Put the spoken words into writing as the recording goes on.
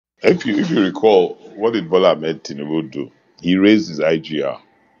If you recall, what did Bola Ahmed Tinubu do? He raised his IGR.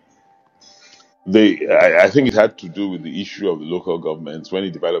 I think it had to do with the issue of the local governments when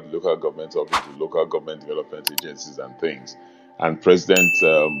he divided the local governments up into local government development agencies and things. And President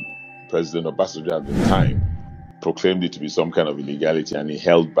Obasanjo at the time proclaimed it to be some kind of illegality, and he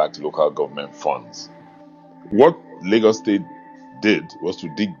held back local government funds. What Lagos State did was to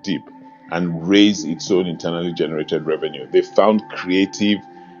dig deep and raise its own internally generated revenue. They found creative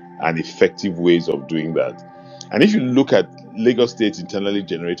and effective ways of doing that. And if you look at Lagos State's internally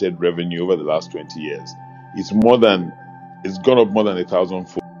generated revenue over the last 20 years, it's gone up more than 1,000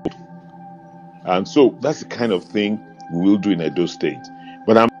 fold. And so that's the kind of thing we will do in Edo State.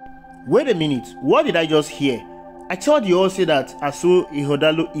 But Wait a minute, what did I just hear? I thought you all said that Asue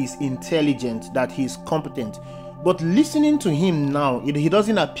Ighodalo is intelligent, that he is competent. But listening to him now, he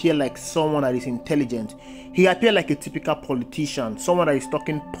doesn't appear like someone that is intelligent. He appears like a typical politician, someone that is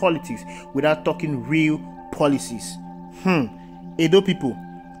talking politics without talking real policies. Edo people,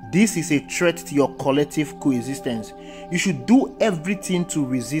 this is a threat to your collective coexistence. You should do everything to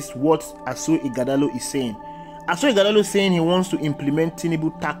resist what Asue Ighodalo is saying. Asue Ighodalo saying he wants to implement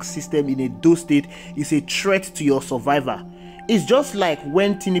Tinubu tax system in Edo State is a threat to your survival. It's just like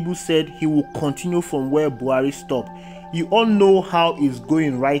when Tinubu said he will continue from where Buhari stopped. You all know how it's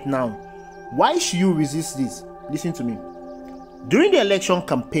going right now. Why should you resist this? Listen to me. During the election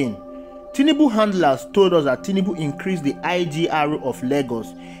campaign, Tinubu handlers told us that Tinubu increased the IGR of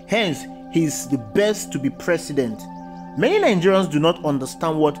Lagos. Hence, he is the best to be president. Many Nigerians do not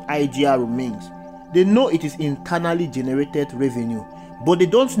understand what IGR means. They know it is internally generated revenue, but they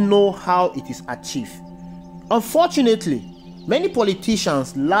don't know how it is achieved. Unfortunately, many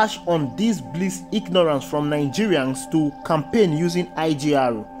politicians lash on this bliss ignorance from Nigerians to campaign using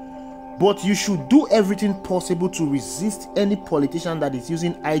IGR. But you should do everything possible to resist any politician that is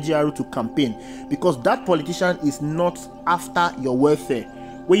using IGR to campaign, because that politician is not after your welfare.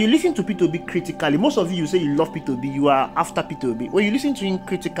 When you listen to Peter Obi critically, most of you say you love Peter Obi, you are after Peter Obi. When you listen to him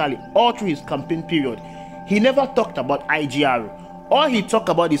critically, all through his campaign period, he never talked about IGR. All he talked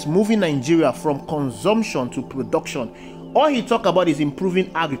about is moving Nigeria from consumption to production. All he talked about is improving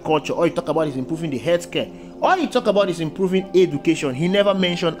agriculture. All he talked about is improving the healthcare. All he talked about is improving education. He never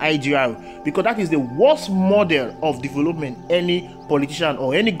mentioned IGR, because that is the worst model of development any politician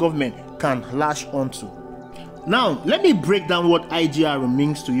or any government can lash onto. Now, let me break down what IGR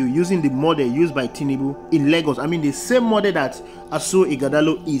means to you using the model used by Tinubu in Lagos. I mean, the same model that Asue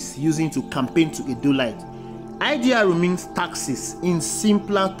Ighodalo is using to campaign to Edo-lite. IGR means taxes. In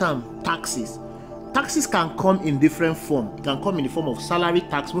simpler terms, taxes. Taxes can come in different form. It can come in the form of salary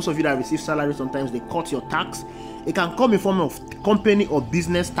tax. Most of you that receive salary, sometimes they cut your tax. It can come in form of company or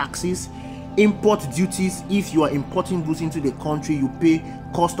business taxes. Import duties. If you are importing goods into the country, you pay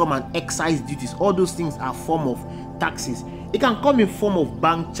custom and excise duties. All those things are form of taxes. It can come in form of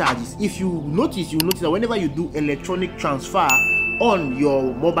bank charges. If you notice that whenever you do electronic transfer on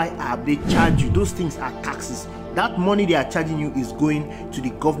your mobile app, they charge you. Those things are taxes. That money they are charging you is going to the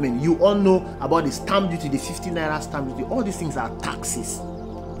government. You all know about the stamp duty, the 50 naira stamp duty. All these things are taxes.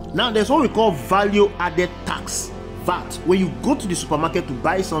 Now, there's what we call value added tax, VAT. When you go to the supermarket to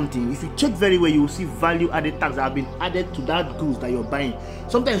buy something, if you check very well, you will see value added tax that have been added to that goods that you're buying.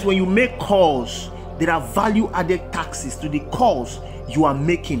 Sometimes when you make calls, there are value added taxes to the calls you are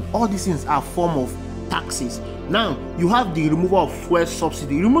making. All these things are form of taxes. Now, you have the removal of fuel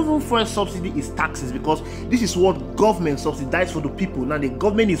subsidy. Removing fuel subsidy is taxes, because this is what government subsidizes for the people. Now, the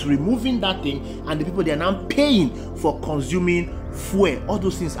government is removing that thing, and the people, they are now paying for consuming fuel. All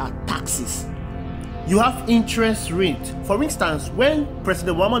those things are taxes. You have interest rate. For instance, when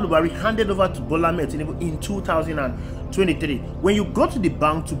President Muhammadu Buhari handed over to Bola Ahmed Tinubu in 2023, when you go to the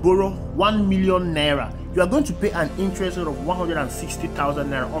bank to borrow 1 million naira, you are going to pay an interest rate of 160,000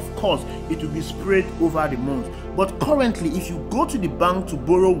 naira. Of course, it will be spread over the month. But currently, if you go to the bank to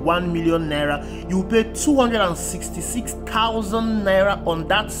borrow 1 million naira, you will pay 266,000 naira on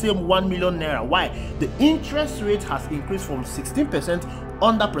that same 1 million naira. Why? The interest rate has increased from 16%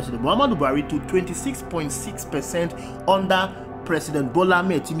 under President Muhammadu Buhari to 26.6% under President Bola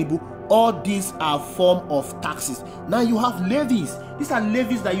Ahmed Tinubu. All these are form of taxes. Now you have levies. These are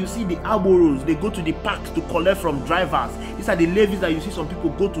levies that you see the arboros. They go to the parks to collect from drivers. These are the levies that you see some people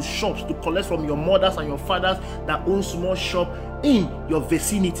go to shops to collect from your mothers and your fathers that own small shop in your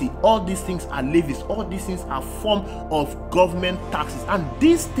vicinity. All these things are levies. All these things are form of government taxes. And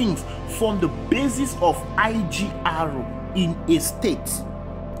these things form the basis of IGR in a state.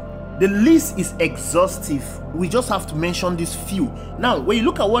 The list is exhaustive. We just have to mention these few. Now, when you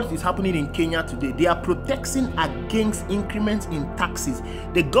look at what is happening in Kenya today, they are protesting against increments in taxes.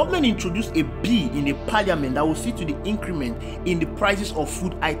 The government introduced a bill in the parliament that will see to the increment in the prices of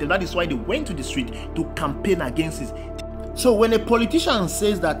food items. That is why they went to the street to campaign against it. So when a politician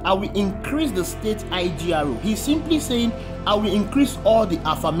says that I will increase the state IGRO, he's simply saying I will increase all the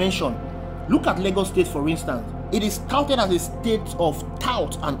aforementioned. Look at Lagos State, for instance. It is touted as a state of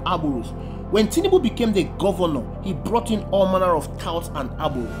touts and aboros. When Tinubu became the governor, he brought in all manner of touts and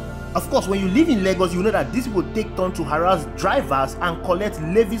aboros. Of course, when you live in Lagos, you know that these people take turn to harass drivers and collect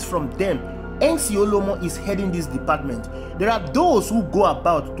levies from them. NC Olomo is heading this department. There are those who go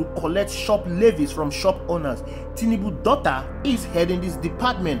about to collect shop levies from shop owners. Tinubu's daughter is heading this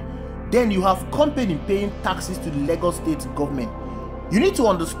department. Then you have company paying taxes to the Lagos State government. You need to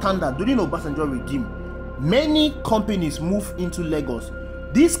understand that during Obasanjo regime, many companies move into Lagos.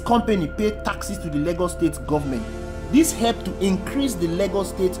 This company pay taxes to the Lagos State government. This helped to increase the Lagos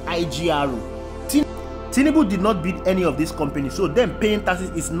State IGRO. Tinubu did not bid any of these companies, so them paying taxes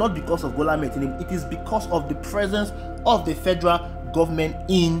is not because of Bola Ahmed Tinubu. It is because of the presence of the federal government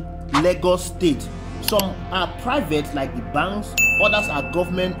in Lagos State. Some are private, like the banks, others are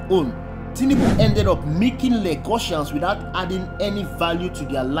government owned. Tinubu ended up making Lagosians without adding any value to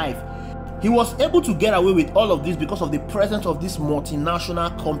their life. He was able to get away with all of this because of the presence of these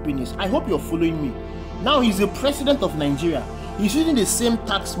multinational companies. I hope you're following me. Now he's the president of Nigeria. He's using the same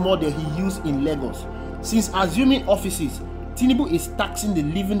tax model he used in Lagos. Since assuming offices, Tinubu is taxing the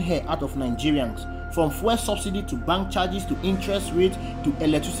living hell out of Nigerians, from fuel subsidy to bank charges to interest rate to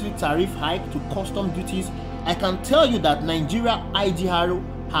electricity tariff hike to custom duties. I can tell you that Nigeria IGRO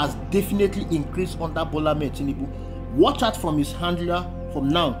has definitely increased under Bola Ahmed Tinubu. Watch out from his handler. From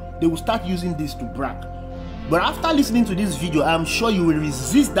now, they will start using this to brag. But after listening to this video, I am sure you will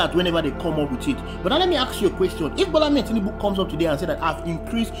resist that whenever they come up with it. But now let me ask you a question. If Bola Ahmed Tinubu comes up today and said that I've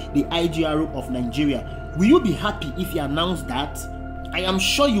increased the IGRO of Nigeria, will you be happy if he announced that? I am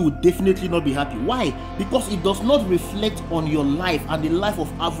sure you would definitely not be happy. Why? Because it does not reflect on your life and the life of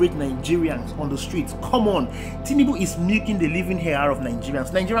average Nigerians on the streets. Come on, Tinubu is milking the living hell out of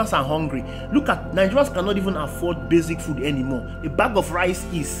Nigerians. Nigerians are hungry. Look at, Nigerians cannot even afford basic food anymore. A bag of rice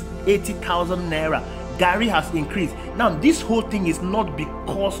is 80,000 naira. Gari has increased. Now, this whole thing is not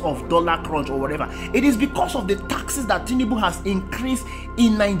because of dollar crunch or whatever. It is because of the taxes that Tinubu has increased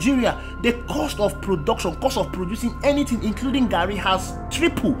in Nigeria. The cost of production, cost of producing anything, including Gari, has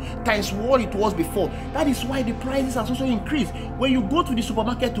tripled times what it was before. That is why the prices has also increased. When you go to the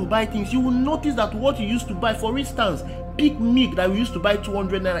supermarket to buy things, you will notice that what you used to buy, for instance, big milk that we used to buy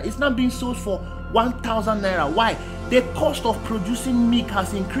 200 naira, is now being sold for 1,000 naira. Why? The cost of producing milk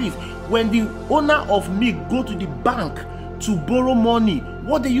has increased. When the owner of milk go to the bank to borrow money,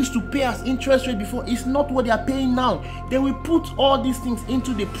 what they used to pay as interest rate before is not what they are paying now. They will put all these things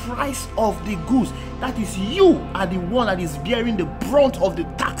into the price of the goods. That is, you are the one that is bearing the brunt of the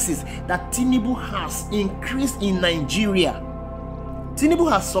taxes that Tinubu has increased in Nigeria.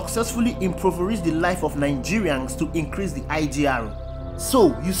 Tinubu has successfully impoverished the life of Nigerians to increase the IGRO.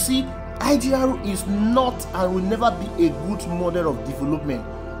 So, you see, IGRO is not and will never be a good model of development.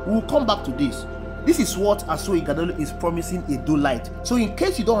 We will come back to this. This is what Asue Ighodalo is promising Edo Light. So in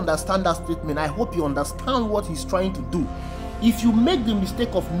case you don't understand that statement, I hope you understand what he's trying to do. If you make the mistake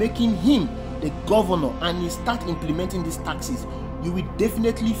of making him the governor and he start implementing these taxes, you will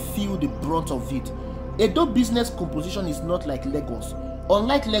definitely feel the brunt of it. Edo business composition is not like Lagos.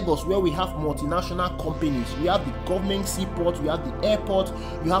 Unlike Lagos, where we have multinational companies, we have the government seaport, we have the airport,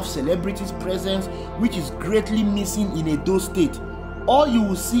 you have celebrities' presence, which is greatly missing in Edo State. All you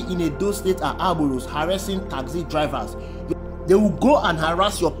will see in Edo State are aboros harassing taxi drivers. They will go and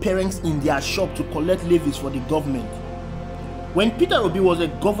harass your parents in their shop to collect levies for the government. When Peter Obi was a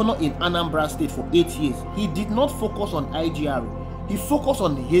governor in Anambra State for 8 years, he did not focus on IGRO. He focused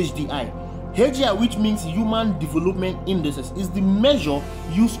on the HDI. HDI, which means Human Development Indices, is the measure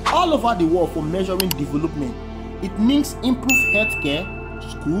used all over the world for measuring development. It means improved healthcare,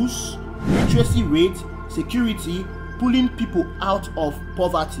 schools, literacy rate, security, pulling people out of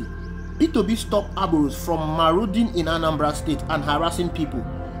poverty. P2B stopped aboros from marauding in Anambra State and harassing people.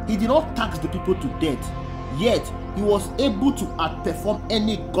 He did not tax the people to death, yet he was able to outperform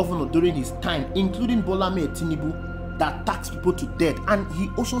any governor during his time, including Bola Ahmed Tinubu, that taxed people to death, and he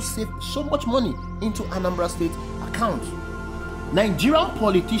also saved so much money into Anambra State accounts. Nigerian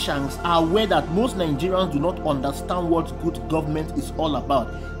politicians are aware that most Nigerians do not understand what good government is all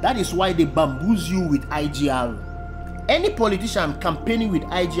about. That is why they bamboozle you with IGRO. Any politician campaigning with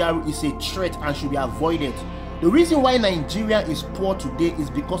IGRO is a threat and should be avoided. The reason why Nigeria is poor today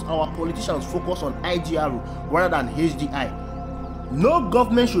is because our politicians focus on IGR rather than HDI. No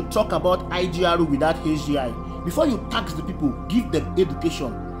government should talk about IGR without HDI. Before you tax the people, give them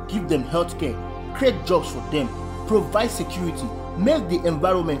education, give them healthcare, create jobs for them, provide security, make the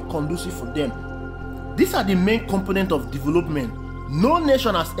environment conducive for them. These are the main components of development. No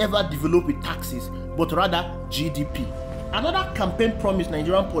nation has ever developed with taxes, but rather GDP. Another campaign promise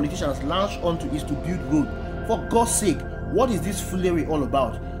Nigerian politicians launch onto is to build road. For God's sake, what is this foolery all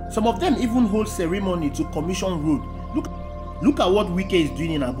about? Some of them even hold ceremony to commission road. Look at what Wike is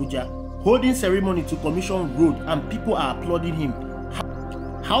doing in Abuja, holding ceremony to commission road, and people are applauding him.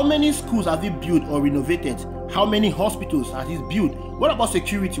 How many schools have he built or renovated? How many hospitals has he built? What about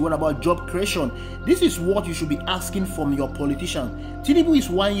security? What about job creation? This is what you should be asking from your politician. Tinubu is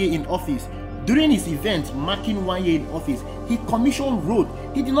 1 year in office. During his event marking 1 year in office, he commissioned road.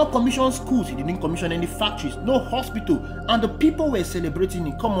 He did not commission schools. He didn't commission any factories, no hospital, and the people were celebrating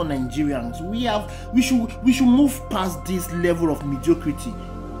him. Come on, Nigerians, we should move past this level of mediocrity.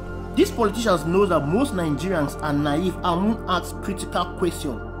 These politicians know that most Nigerians are naive and won't ask critical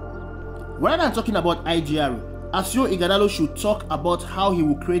questions. Rather than talking about IGR, Asue Ighodalo should talk about how he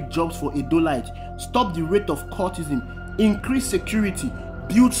will create jobs for Idolites, stop the rate of cultism, increase security,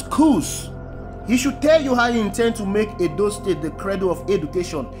 build schools. He should tell you how he intends to make Edo State the cradle of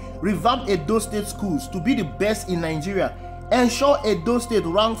education, revamp Edo State schools to be the best in Nigeria, ensure Edo State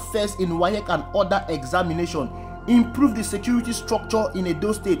rank first in WAEC and other examination, improve the security structure in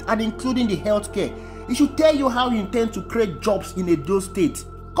Edo State and including the healthcare. He should tell you how he intends to create jobs in Edo State.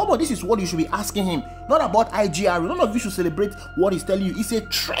 Come on, this is what you should be asking him, not about IGR. None of you should celebrate what he's telling you. It's a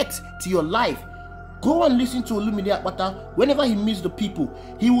threat to your life. Go and listen to Olumide Akpata. Whenever he meets the people,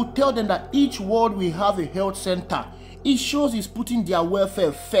 he will tell them that each ward will have a health center. It shows he's putting their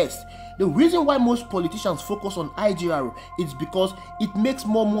welfare first. The reason why most politicians focus on IGR is because it makes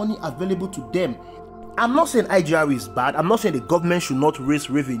more money available to them. I'm not saying IGR is bad. I'm not saying the government should not raise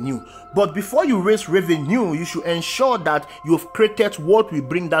revenue. But before you raise revenue, you should ensure that you have created what will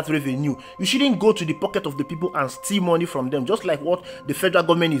bring that revenue. You shouldn't go to the pocket of the people and steal money from them, just like what the federal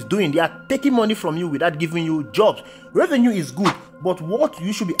government is doing. They are taking money from you without giving you jobs. Revenue is good, but what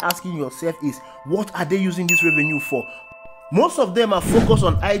you should be asking yourself is, what are they using this revenue for? Most of them are focused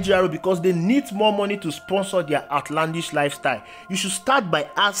on IGR because they need more money to sponsor their outlandish lifestyle. You should start by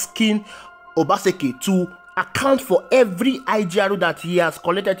asking Obaseki to account for every IGR that he has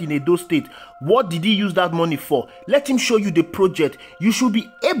collected in Edo State. What did he use that money for? Let him show you the project. You should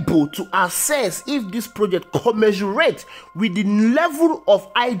be able to assess if this project commensurates with the level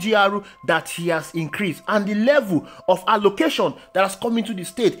of IGR that he has increased and the level of allocation that has come into the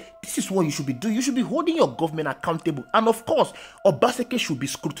state. This is what you should be doing. You should be holding your government accountable. And of course, Obaseki should be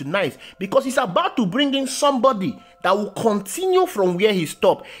scrutinized because he's about to bring in somebody that will continue from where he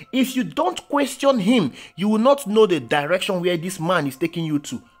stopped. If you don't question him, you will not know the direction where this man is taking you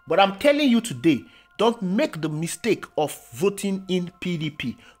to. But I'm telling you today, don't make the mistake of voting in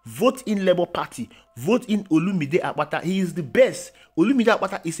PDP. Vote in Labour Party. Vote in Olumide Akpata. He is the best. Olumide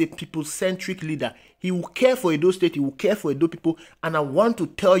Akpata is a people-centric leader. He will care for Edo State. He will care for Edo people. And I want to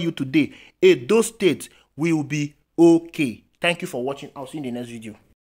tell you today, Edo State will be okay. Thank you for watching. I'll see you in the next video.